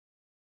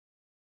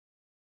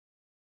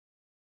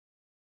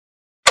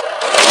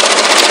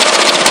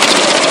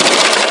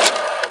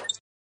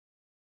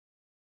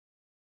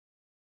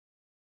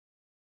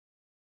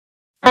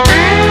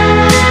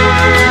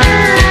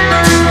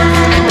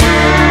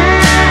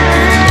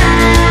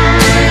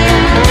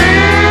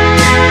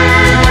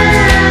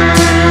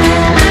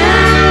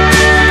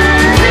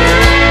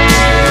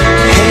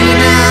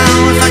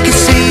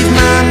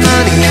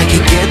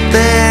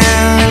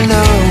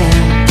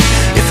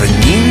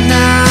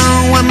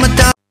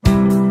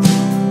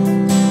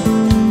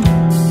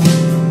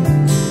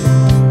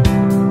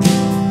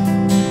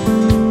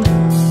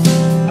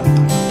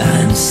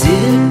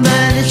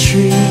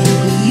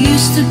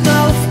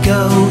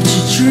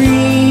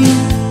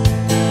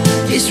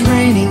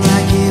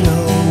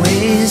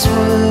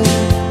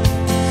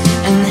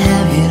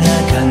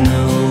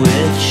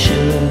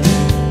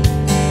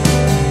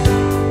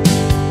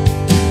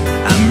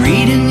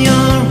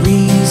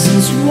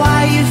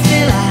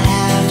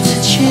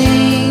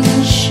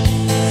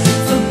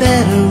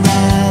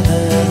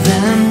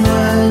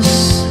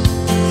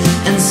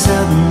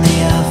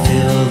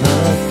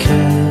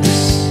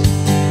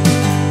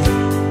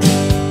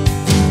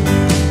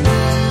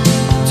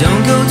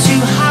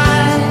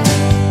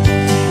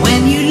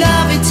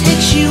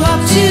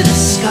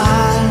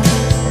sky,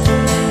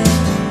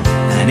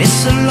 and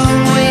it's a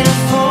long way to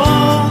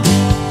fall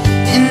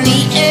in the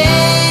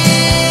end.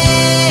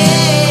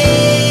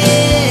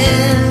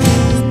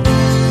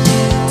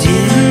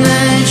 Didn't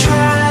I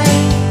try?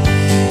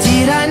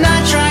 Did I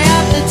not dry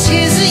out the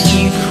tears that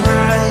you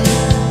cried?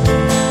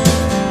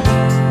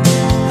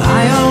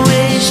 I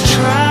always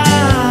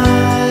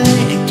try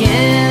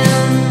again.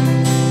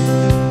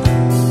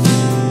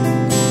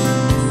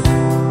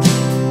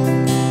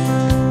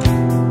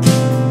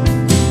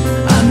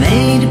 I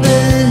made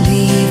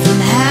believe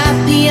I'm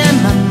happy and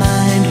my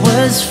mind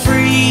was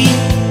free.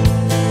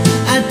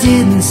 I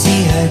didn't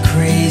see her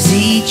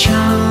crazy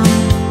charm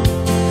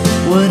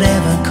would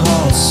ever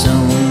cause so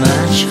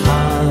much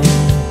harm.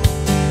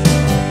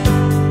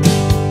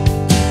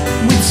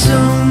 With so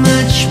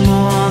much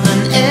more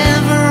than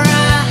ever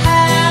I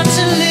had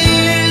to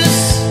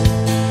lose,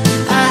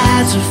 I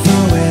had to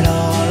throw it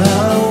all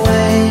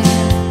away.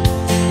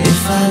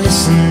 If I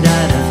listened,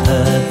 I'd have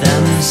heard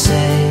them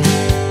say,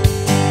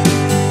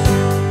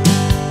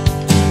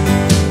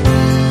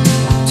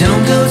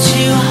 don't go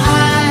too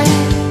high.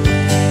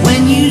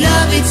 When you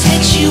love, it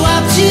takes you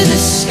up to the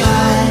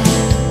sky,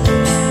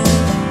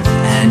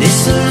 and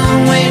it's a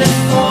long way to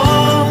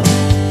fall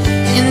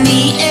in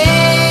the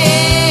end.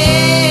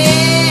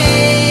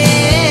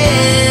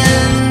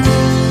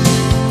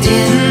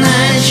 Didn't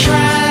I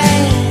try?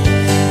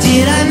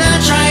 Did I not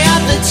dry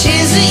out the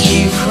tears that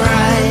you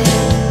cried?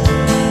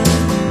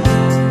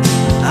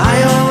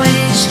 I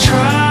always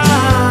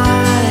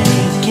try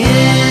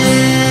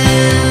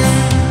again.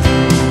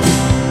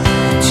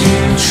 To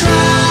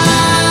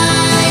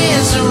try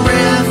is a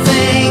rare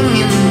thing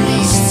in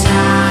these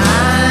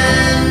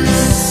times.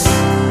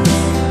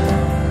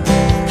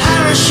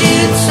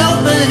 Parachutes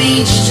open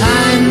each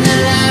time the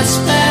last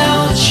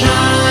bell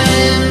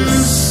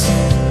chimes.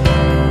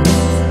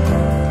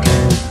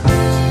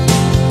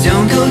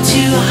 Don't go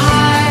too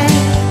high.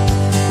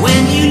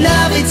 When you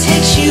love, it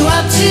takes you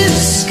up to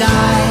the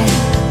sky,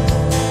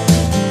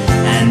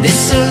 and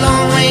it's a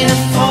long way to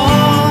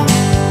fall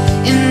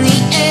in the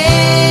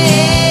end.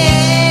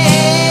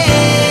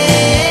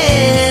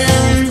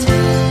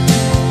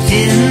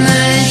 Didn't I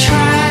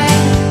try?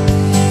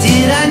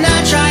 Did I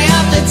not dry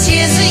out the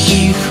tears that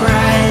you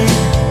cried?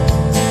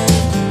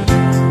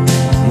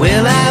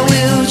 Well, I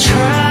will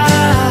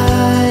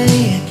try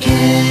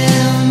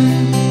again.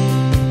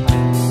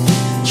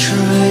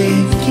 Try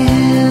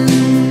again.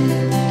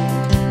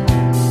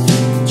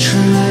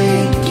 Try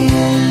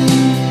again.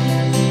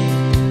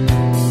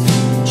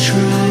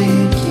 Try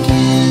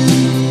again.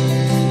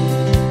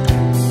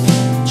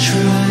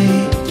 Try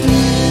again.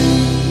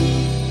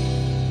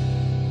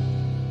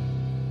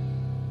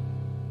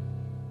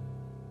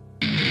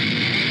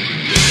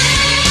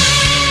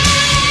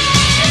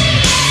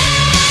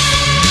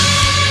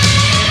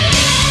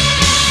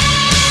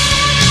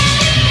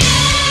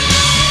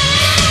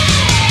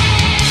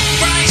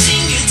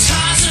 Rising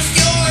guitars of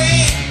fury,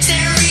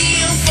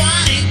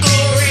 stereophonic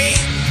glory.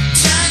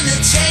 Turn the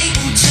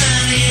table,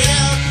 turn it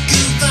up.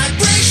 Good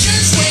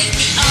vibrations wake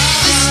me up.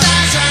 The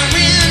stars are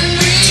in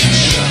reach.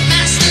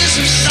 Masters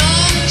of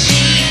song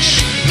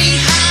teach me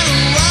how to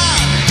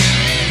rock,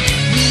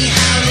 me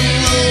how to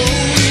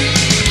roll.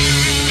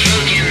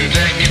 Plug in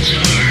that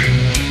guitar,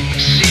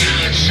 see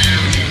how it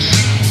sounds.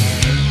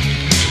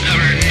 I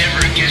would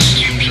never guessed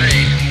you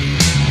played.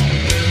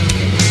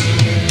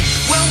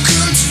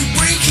 Welcome to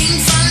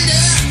Breaking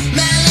Thunder.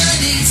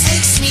 Melody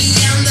takes me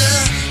under.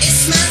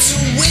 It's meant to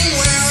win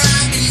where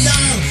I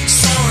belong.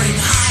 Soaring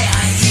high,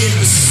 I hear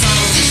the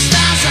song. The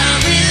stars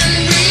are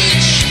in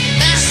reach.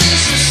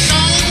 Masters of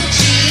song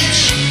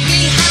teach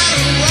me how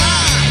to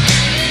rock,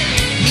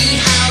 me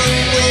how to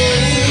roll.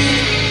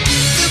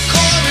 The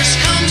chorus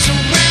comes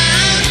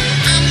around.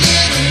 I'm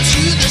getting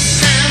to the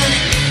sound.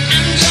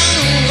 I'm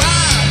gonna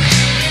rock.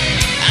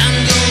 I'm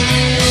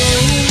gonna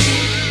roll.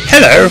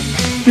 Hello,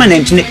 my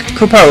name's Nick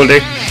Capaldi,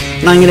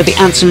 and I'm going to be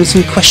answering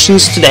some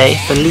questions today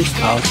for Leaf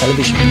Pile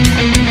Television.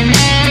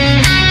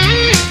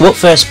 What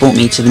first brought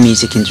me to the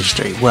music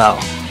industry? Well,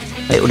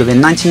 it would have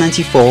been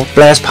 1994.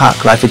 Blair's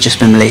Park Life had just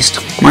been released.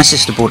 My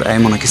sister brought it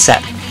home on a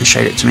cassette and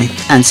showed it to me.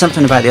 And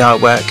something about the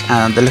artwork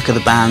and the look of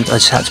the band, I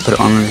just had to put it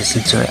on and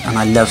listen to it, and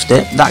I loved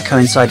it. That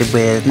coincided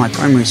with my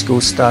primary school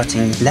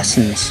starting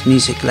lessons,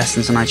 music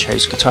lessons, and I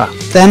chose guitar.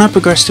 Then I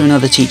progressed to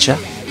another teacher,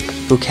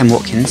 called Ken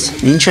Watkins.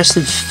 The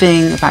interesting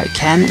thing about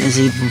Ken is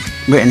he'd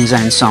written his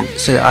own song,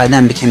 so I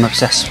then became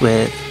obsessed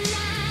with,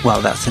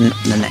 well, that's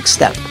the next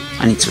step.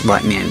 I need to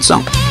write my own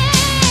song.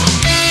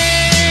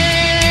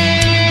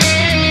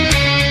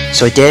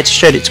 So I did,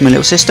 showed it to my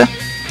little sister.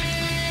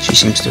 She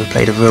seems to have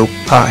played a real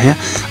part here,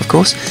 of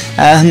course,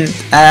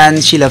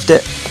 and she loved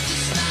it,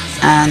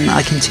 and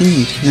I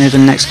continued. And over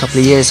the next couple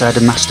of years I had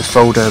amassed a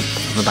folder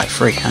of about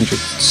 300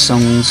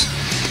 songs,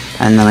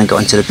 and then I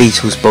got into the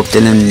Beatles, Bob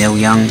Dylan, Neil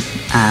Young,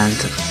 and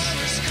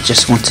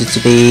just wanted to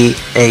be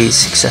a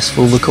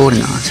successful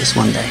recording artist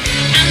one day.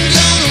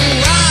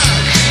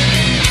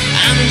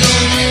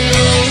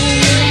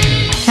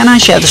 Can I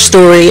share the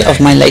story of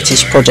my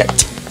latest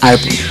project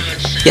album?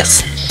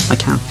 Yes, I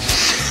can.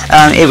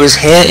 It was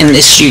here in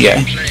this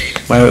studio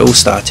where it all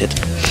started.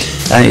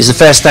 It was the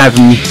first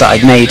album that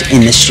I'd made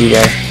in this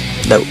studio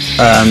that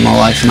my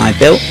wife and I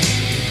built,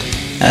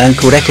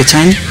 called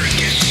Ecotone.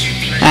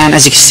 And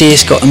as you can see,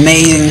 it's got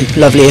amazing,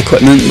 lovely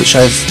equipment, which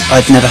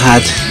I've never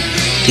had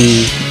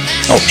the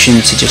option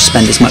to just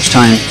spend as much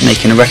time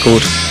making a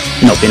record,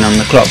 not being on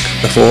the clock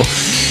before.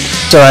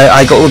 So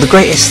I got all the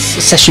greatest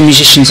session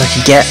musicians I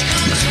could get.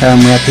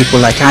 We had people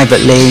like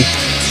Albert Lee,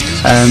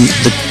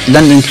 the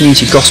London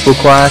Community Gospel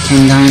Choir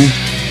came down,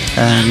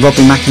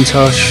 Robbie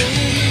McIntosh,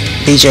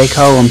 BJ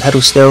Cole on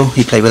pedal steel,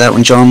 he played with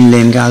Elton John,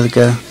 Liam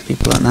Gallagher,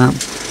 people like that.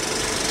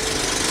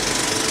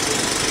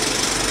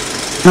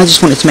 And I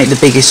just wanted to make the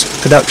biggest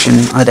production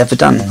I'd ever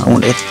done. I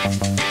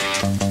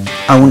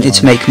wanted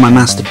to make my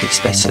masterpiece,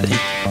 basically,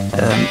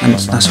 and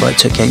that's why it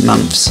took 8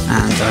 months,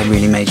 and I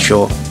really made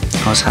sure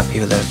I was happy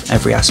with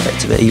every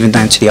aspect of it, even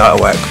down to the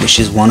artwork, which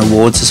has won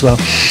awards as well.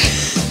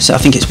 So I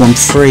think it's won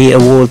 3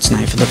 awards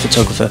now for the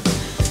photographer,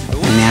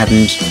 and the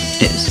album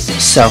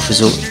itself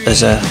has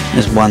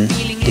won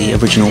the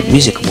original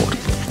music award,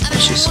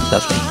 which is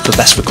lovely, for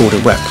best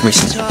recorded work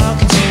recently.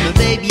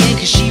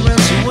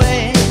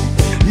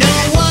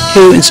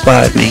 Who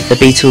inspired me? The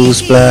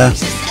Beatles, Blur,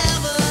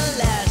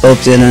 Bob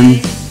Dylan.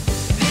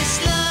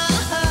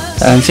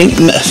 I think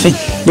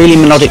really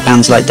melodic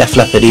bands like Def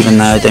Leppard, even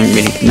though I don't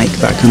really make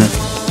that kind of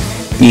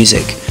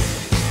music,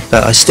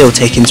 but I still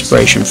take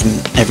inspiration from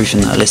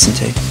everything that I listen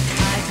to.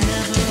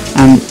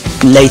 And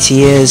later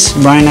years,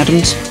 Ryan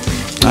Adams,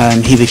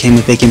 he became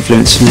a big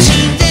influence for me.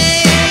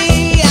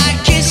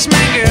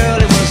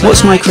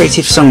 What's my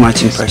creative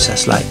songwriting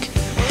process like?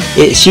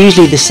 It's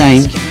usually the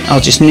same.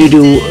 I'll just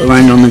noodle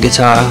around on the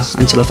guitar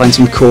until I find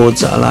some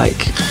chords that I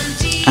like,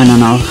 and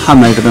then I'll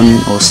hum over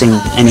them or sing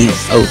any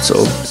old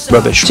sort of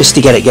rubbish just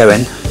to get it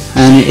going.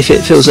 And if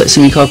it feels like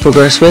something I'll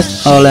progress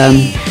with, I'll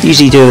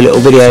usually do a little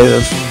video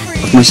of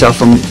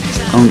myself on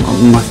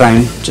my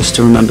phone just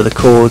to remember the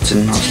chords,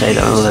 and I'll say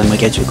that, oh, then we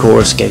go to a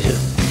chorus, go to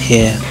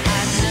here,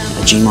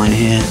 a G minor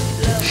here,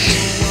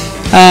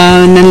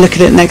 and then look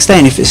at it next day,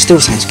 and if it still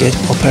sounds good,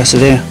 I'll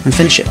persevere and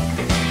finish it.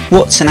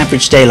 What's an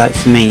average day like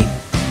for me?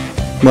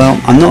 Well,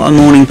 I'm not a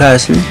morning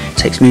person. It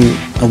takes me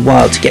a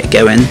while to get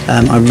going.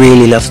 I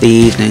really love the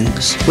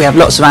evenings. We have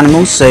lots of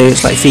animals, so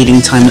it's like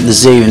feeding time at the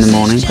zoo in the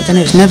morning. I don't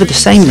know, it's never the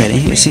same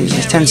really.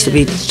 It tends to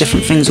be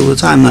different things all the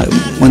time. Like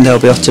one day I'll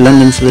be off to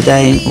London for the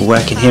day, or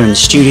working here in the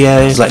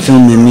studio, like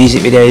filming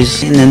music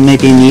videos, and then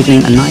maybe in the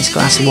evening a nice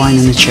glass of wine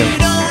and a chill.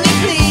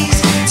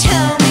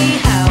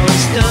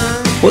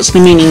 What's the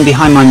meaning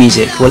behind my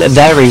music? Well, it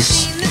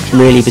varies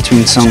really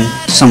between song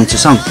to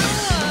song.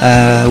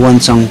 One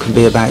song could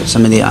be about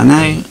somebody that I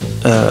know,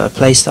 a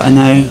place that I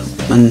know,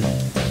 and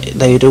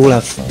they would all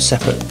have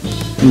separate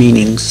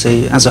meanings. So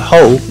as a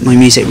whole, my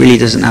music really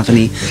doesn't have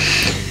any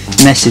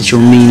message or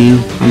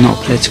meaning. I'm not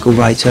a political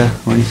writer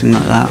or anything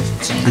like that.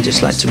 I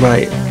just like to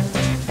write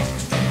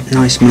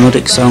nice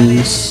melodic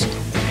songs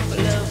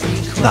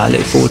that I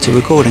look forward to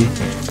recording.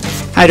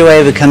 How do I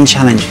overcome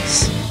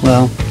challenges?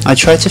 Well, I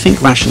try to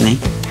think rationally,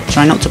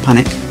 try not to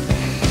panic,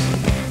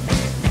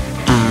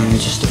 and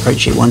just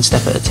approach it one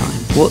step at a time.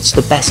 What's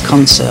the best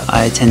concert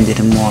I attended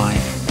and why?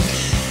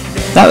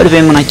 That would have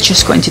been when I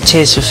just got into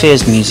Tears for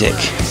Fears music.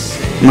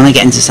 When I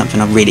get into something,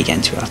 I really get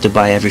into it. I have to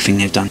buy everything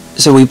they've done.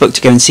 So we booked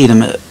to go and see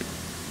them at,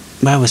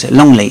 where was it?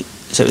 Longleat.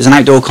 So it was an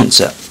outdoor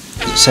concert.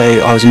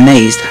 So I was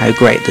amazed how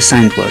great the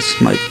sound was.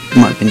 Might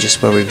have been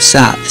just where we were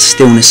sat, the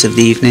stillness of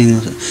the evening.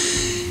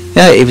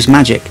 Yeah, it was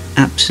magic.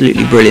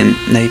 Absolutely brilliant.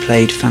 They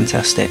played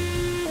fantastic.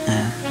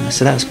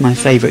 So that's my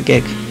favourite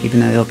gig, even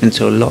though I've been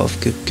to a lot of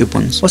good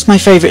ones. What's my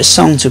favourite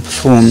song to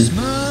perform?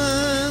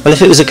 Well,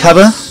 if it was a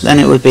cover, then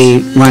it would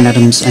be Ryan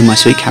Adams' and My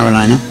Sweet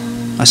Carolina.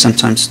 I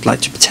sometimes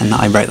like to pretend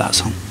that I wrote that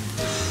song.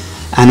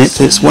 And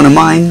if it's one of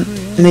mine,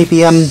 maybe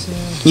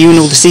You and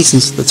All the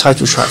Seasons, the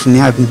title track from the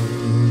album.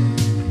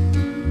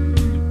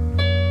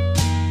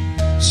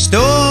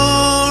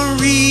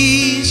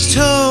 Stories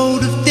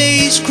told of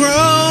days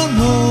grown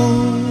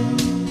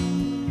old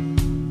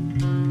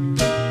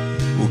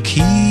will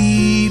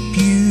keep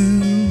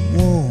you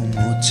warm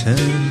or turn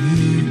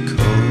you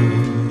cold.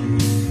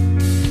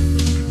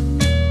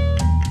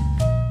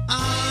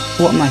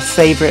 What are my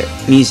favourite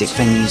music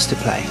venues to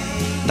play?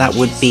 That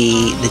would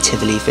be the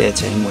Tivoli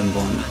Theatre in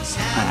Wimborne.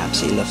 I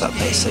absolutely love that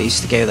place. I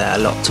used to go there a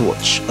lot to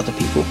watch other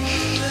people,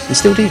 and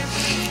still do,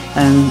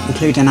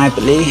 including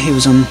Albert Lee, who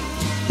was on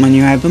my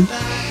new album.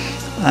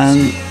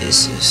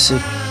 It's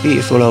a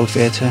beautiful old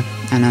theatre,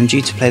 and I'm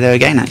due to play there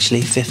again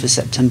actually, 5th of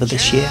September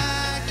this year.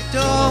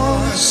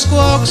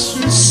 Squawks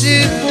from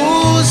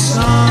Sybil's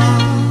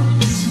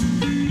arms,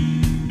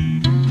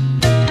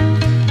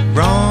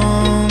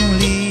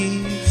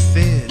 wrongly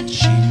fed,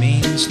 she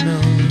means no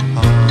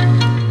harm.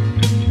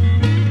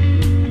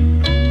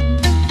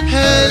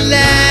 Her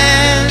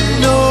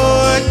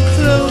landlord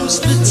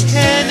closed the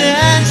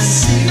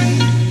tenancy.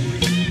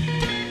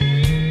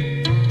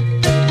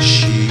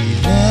 She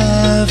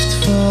left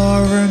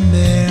for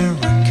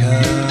America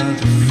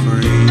to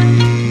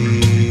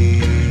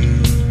free.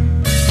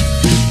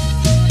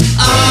 I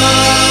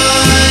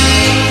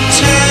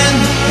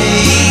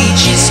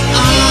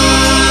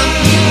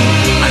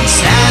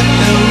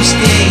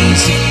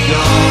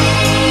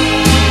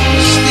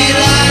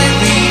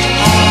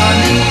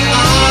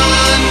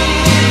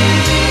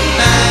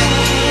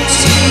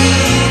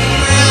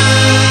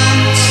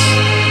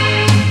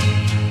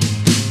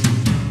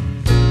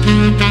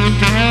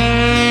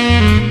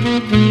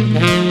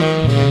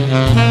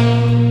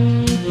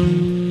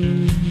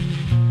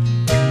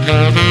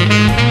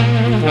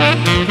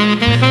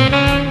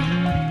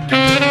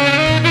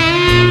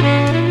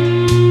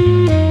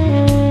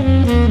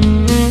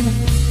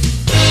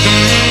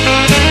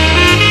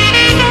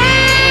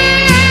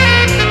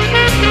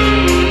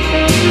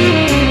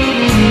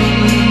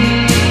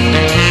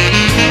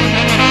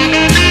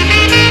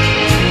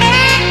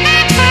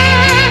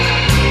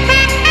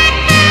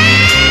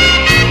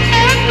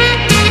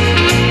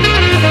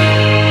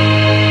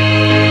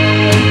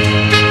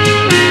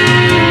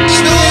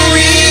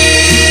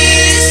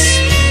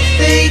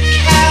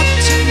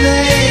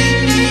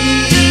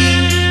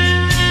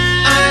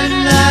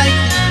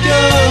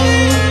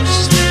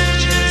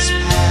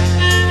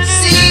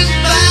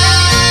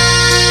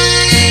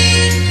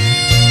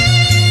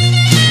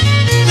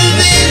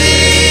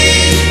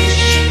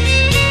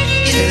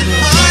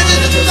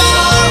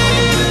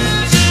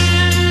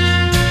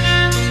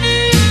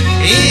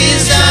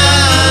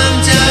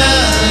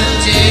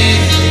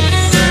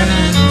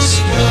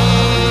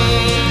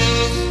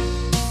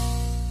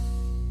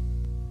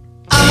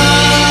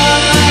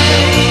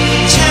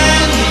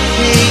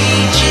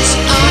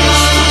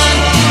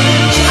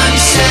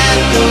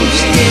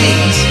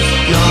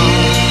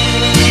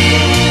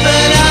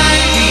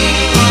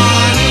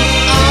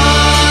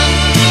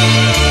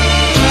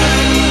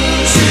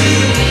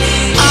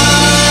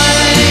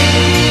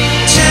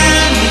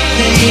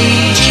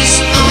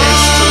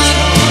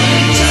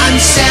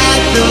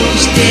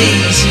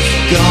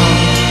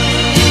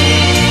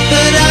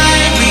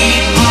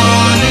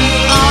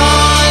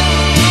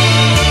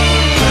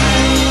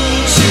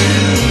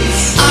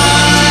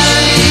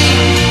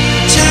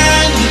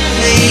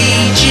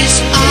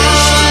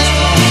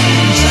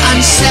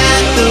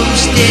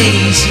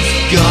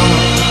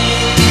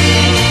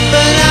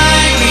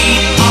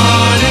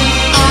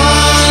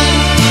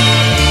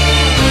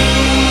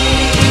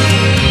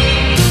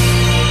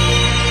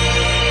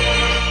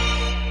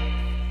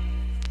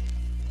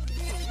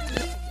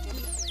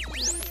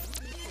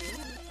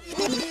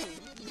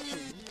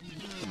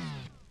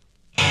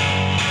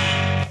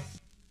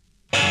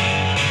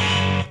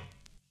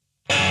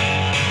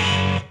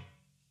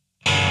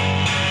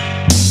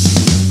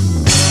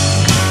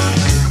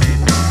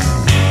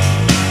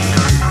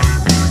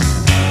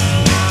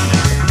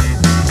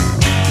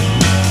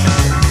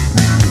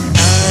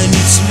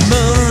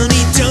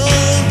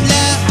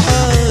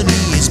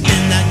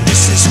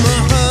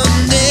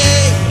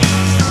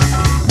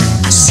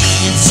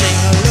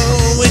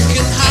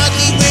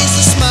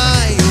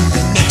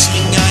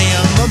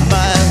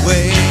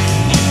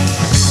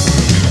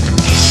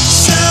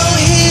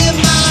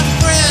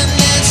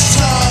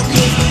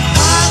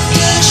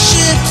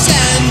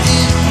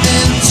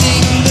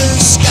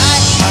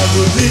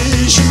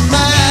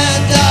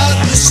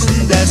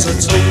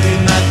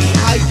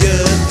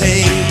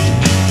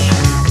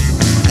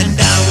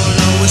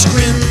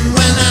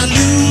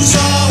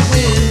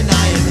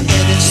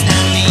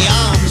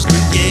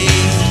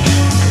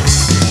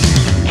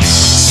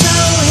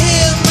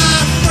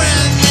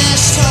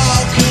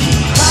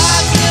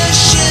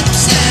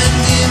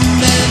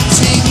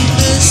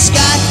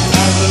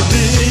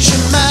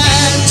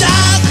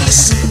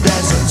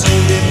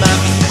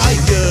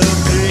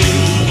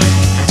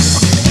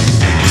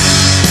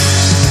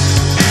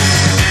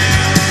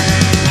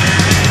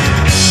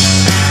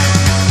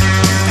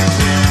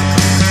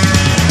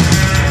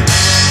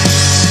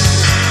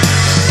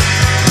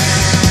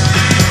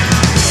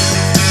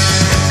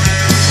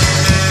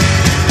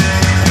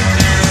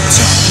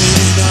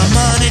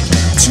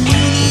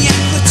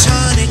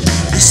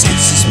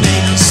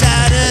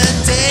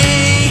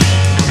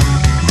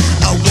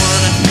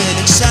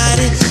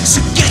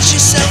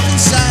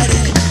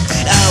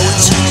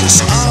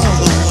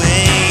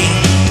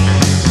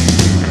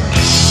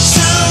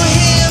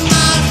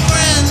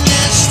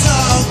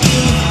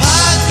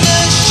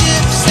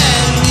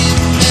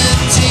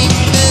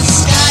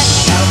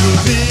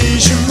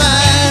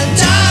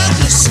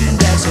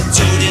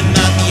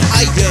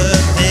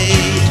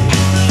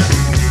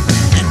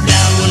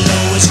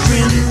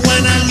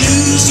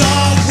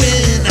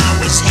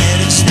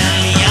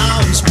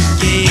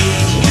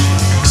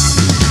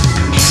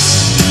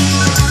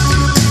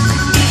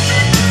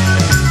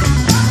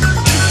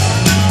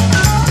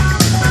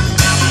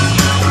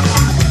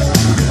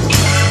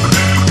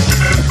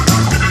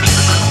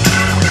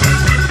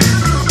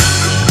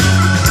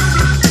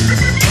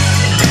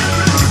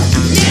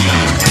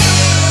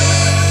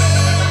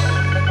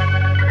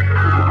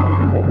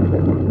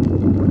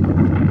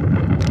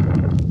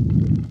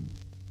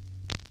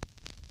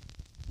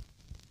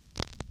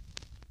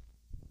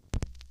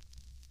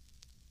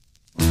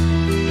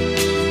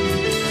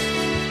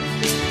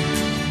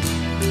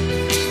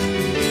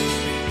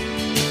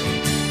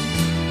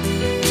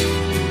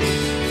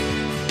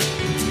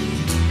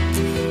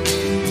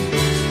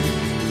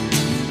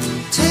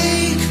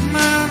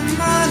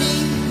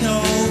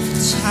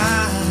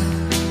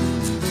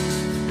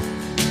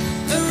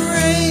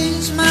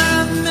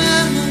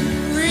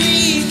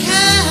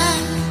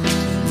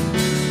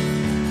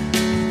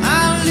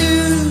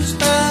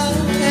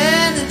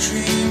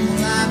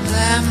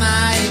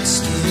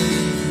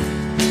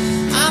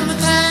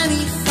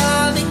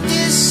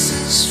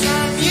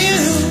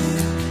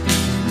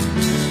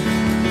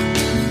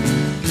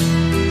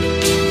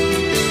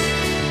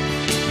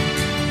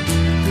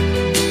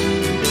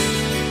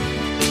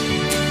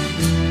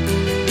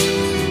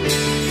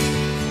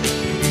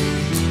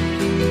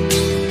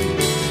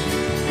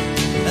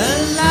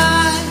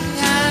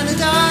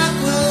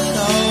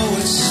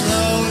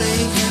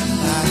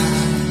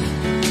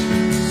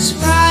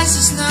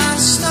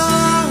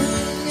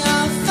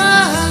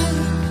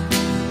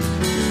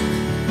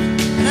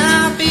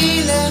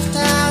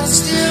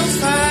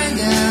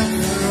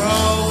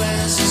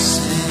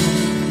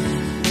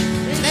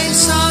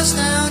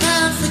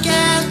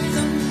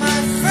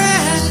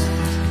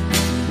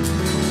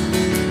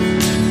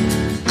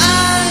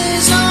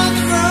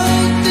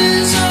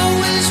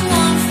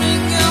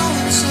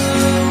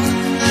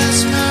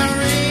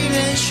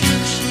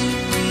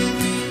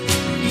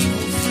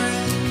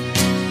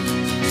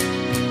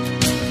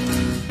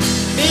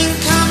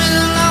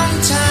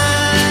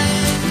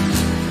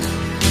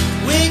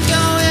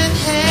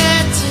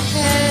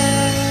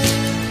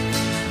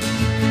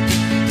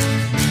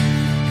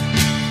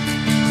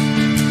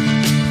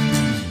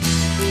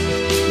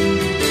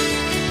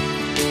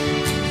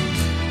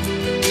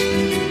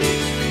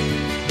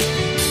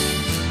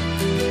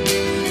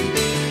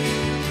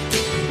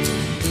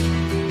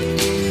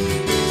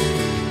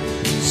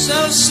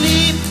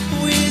sleep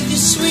with your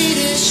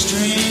sweetest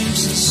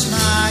dreams and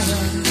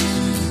smile.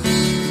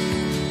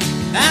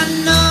 I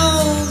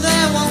know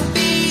there won't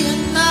be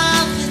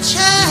another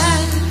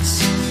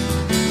chance.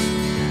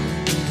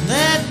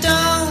 There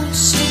don't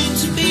seem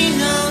to be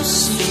no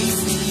sea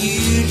for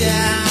you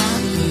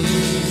down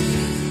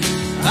here.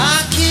 I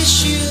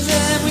kiss you,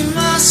 then we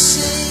must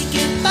say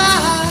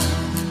goodbye.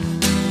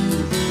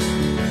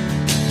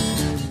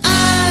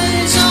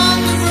 Eyes on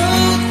the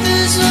road,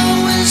 there's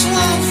always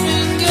one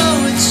thing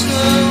going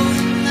slow,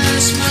 and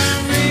that's my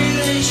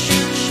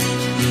relationship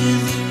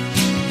with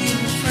you,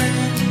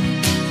 friend.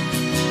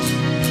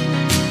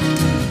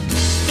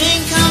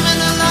 Been coming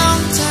a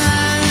long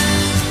time.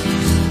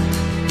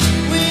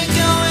 We're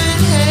going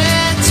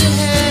head to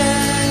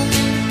head.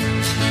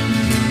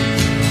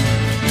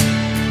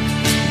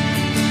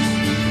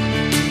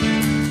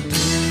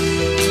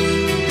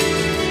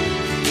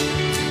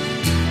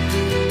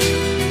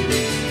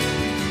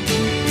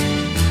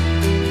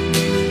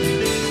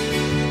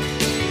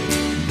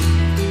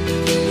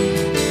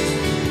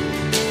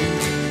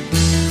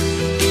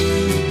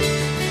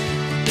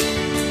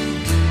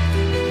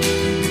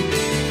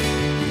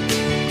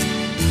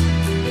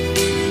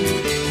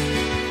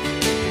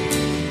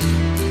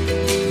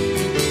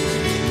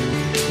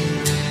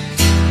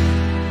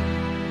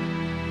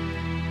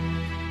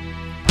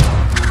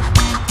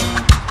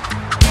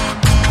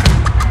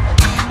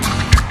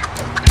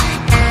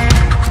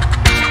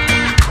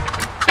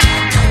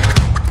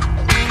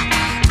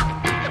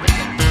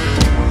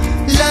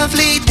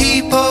 Lovely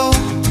people,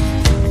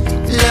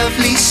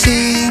 lovely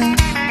scene.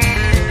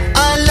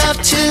 I love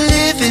to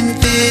live in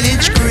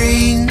Village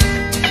Green.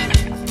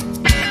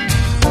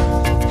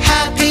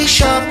 Happy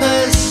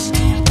shoppers,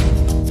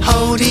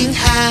 holding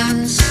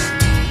hands,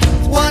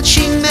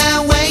 watching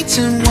their weight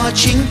and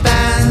watching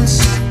bands.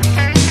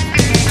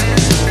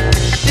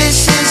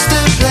 This is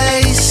the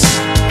place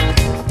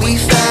we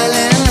fell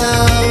in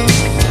love,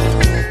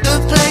 the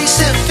place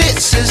that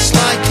fits us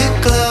like a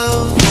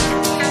glove.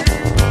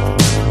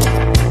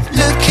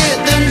 Look at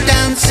them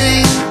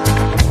dancing,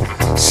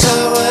 so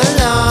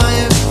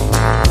alive.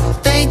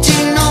 They do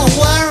not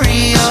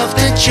worry of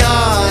the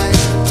jive.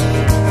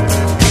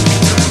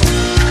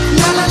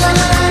 La la la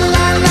la la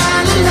la la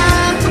la.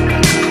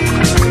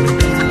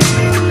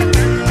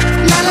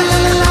 La la la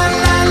la la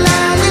la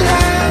la la.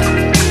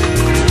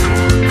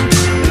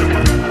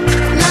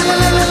 La la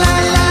la la la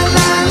la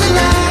la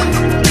la.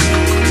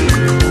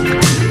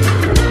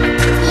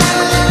 La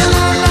la la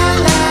la la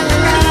la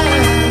la.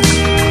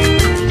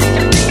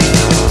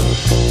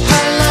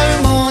 Hello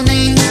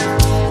morning,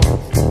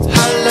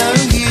 hello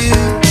you.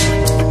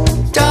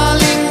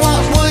 Darling,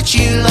 what would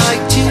you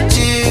like to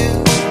do?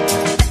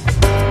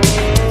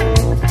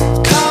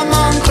 Come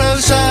on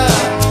closer,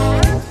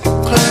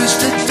 close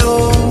the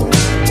door.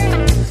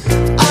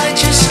 I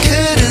just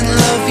couldn't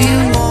love you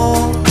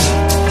more.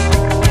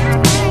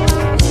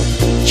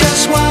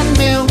 Just one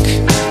milk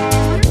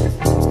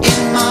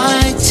in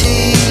my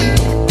tea,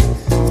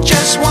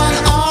 just one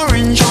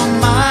orange on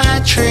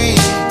my tree.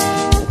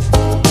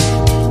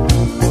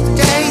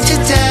 Day to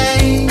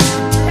day,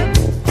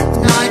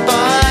 night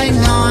by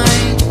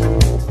night,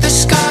 the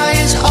sky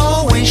is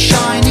always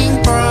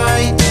shining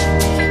bright.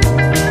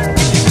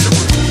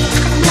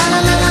 La la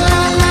la la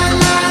la la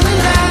la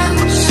la.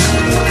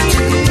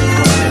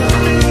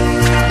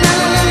 La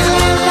la la la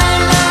la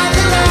la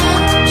la la.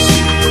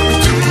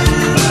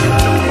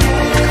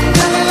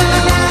 La la la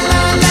la la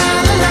la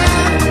la la.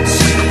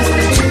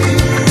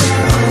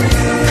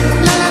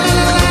 La la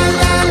la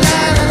la la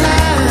la la.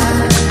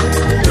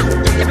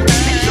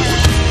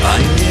 I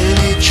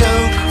nearly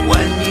choke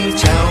when you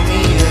tell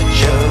me a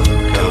joke,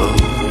 oh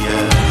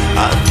yeah.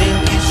 I think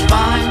it's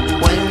fine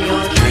when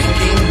you're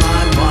drinking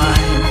my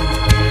wine.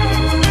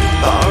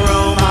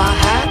 Borrow my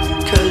hat,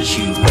 'cause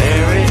you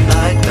wear it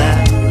like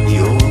that.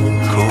 You're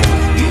cool,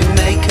 you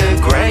make a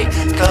great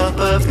cup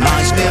of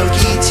nice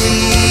milky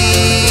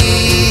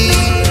tea.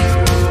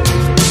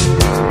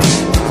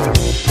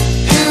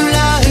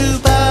 Hula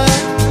hooper,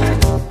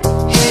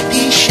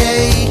 hippie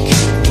shake.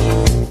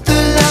 The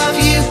love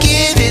you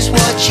give is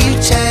what you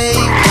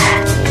take.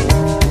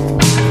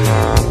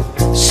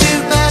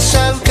 Super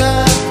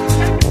soaker,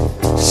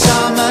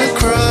 summer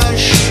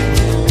crush.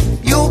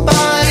 Your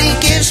body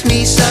gives me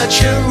such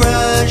a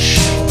rush.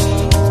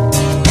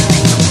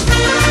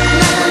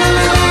 La la la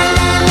la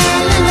la la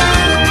la la.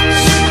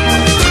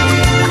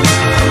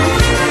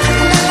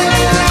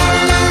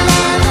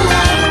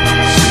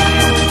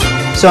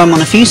 So I'm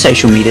on a few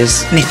social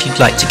medias, and if you'd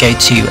like to go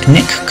to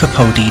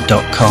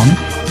nickcapaldi.com,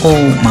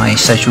 all my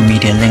social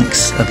media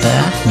links are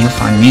there, and you'll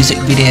find music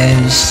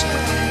videos,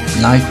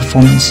 live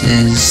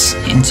performances,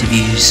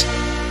 interviews,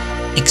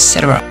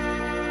 etc.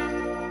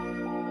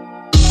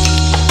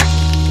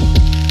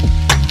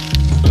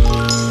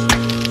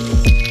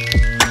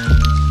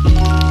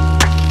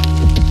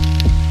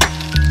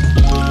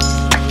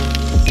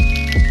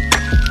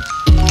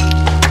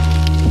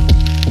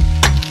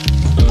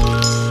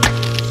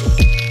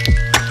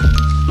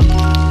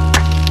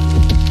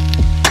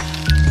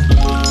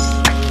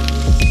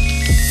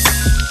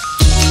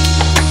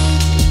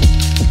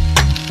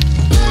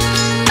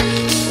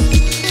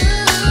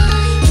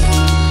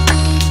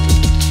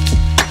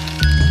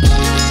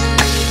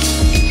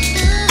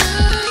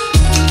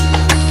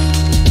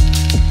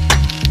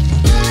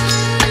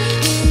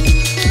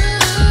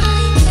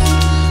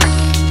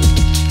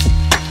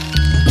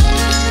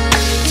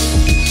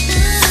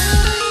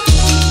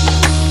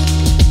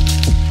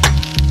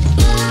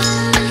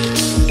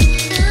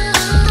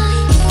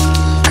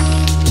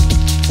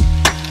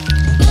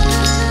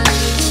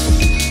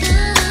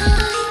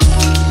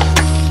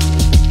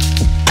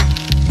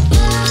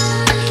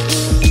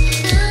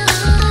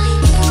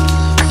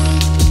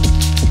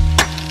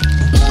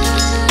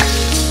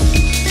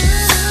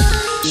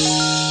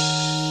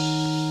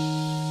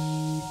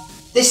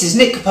 This is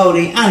Nick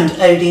Capaldi and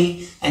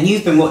Odie, and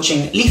you've been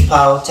watching Leaf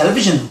Pile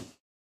Television.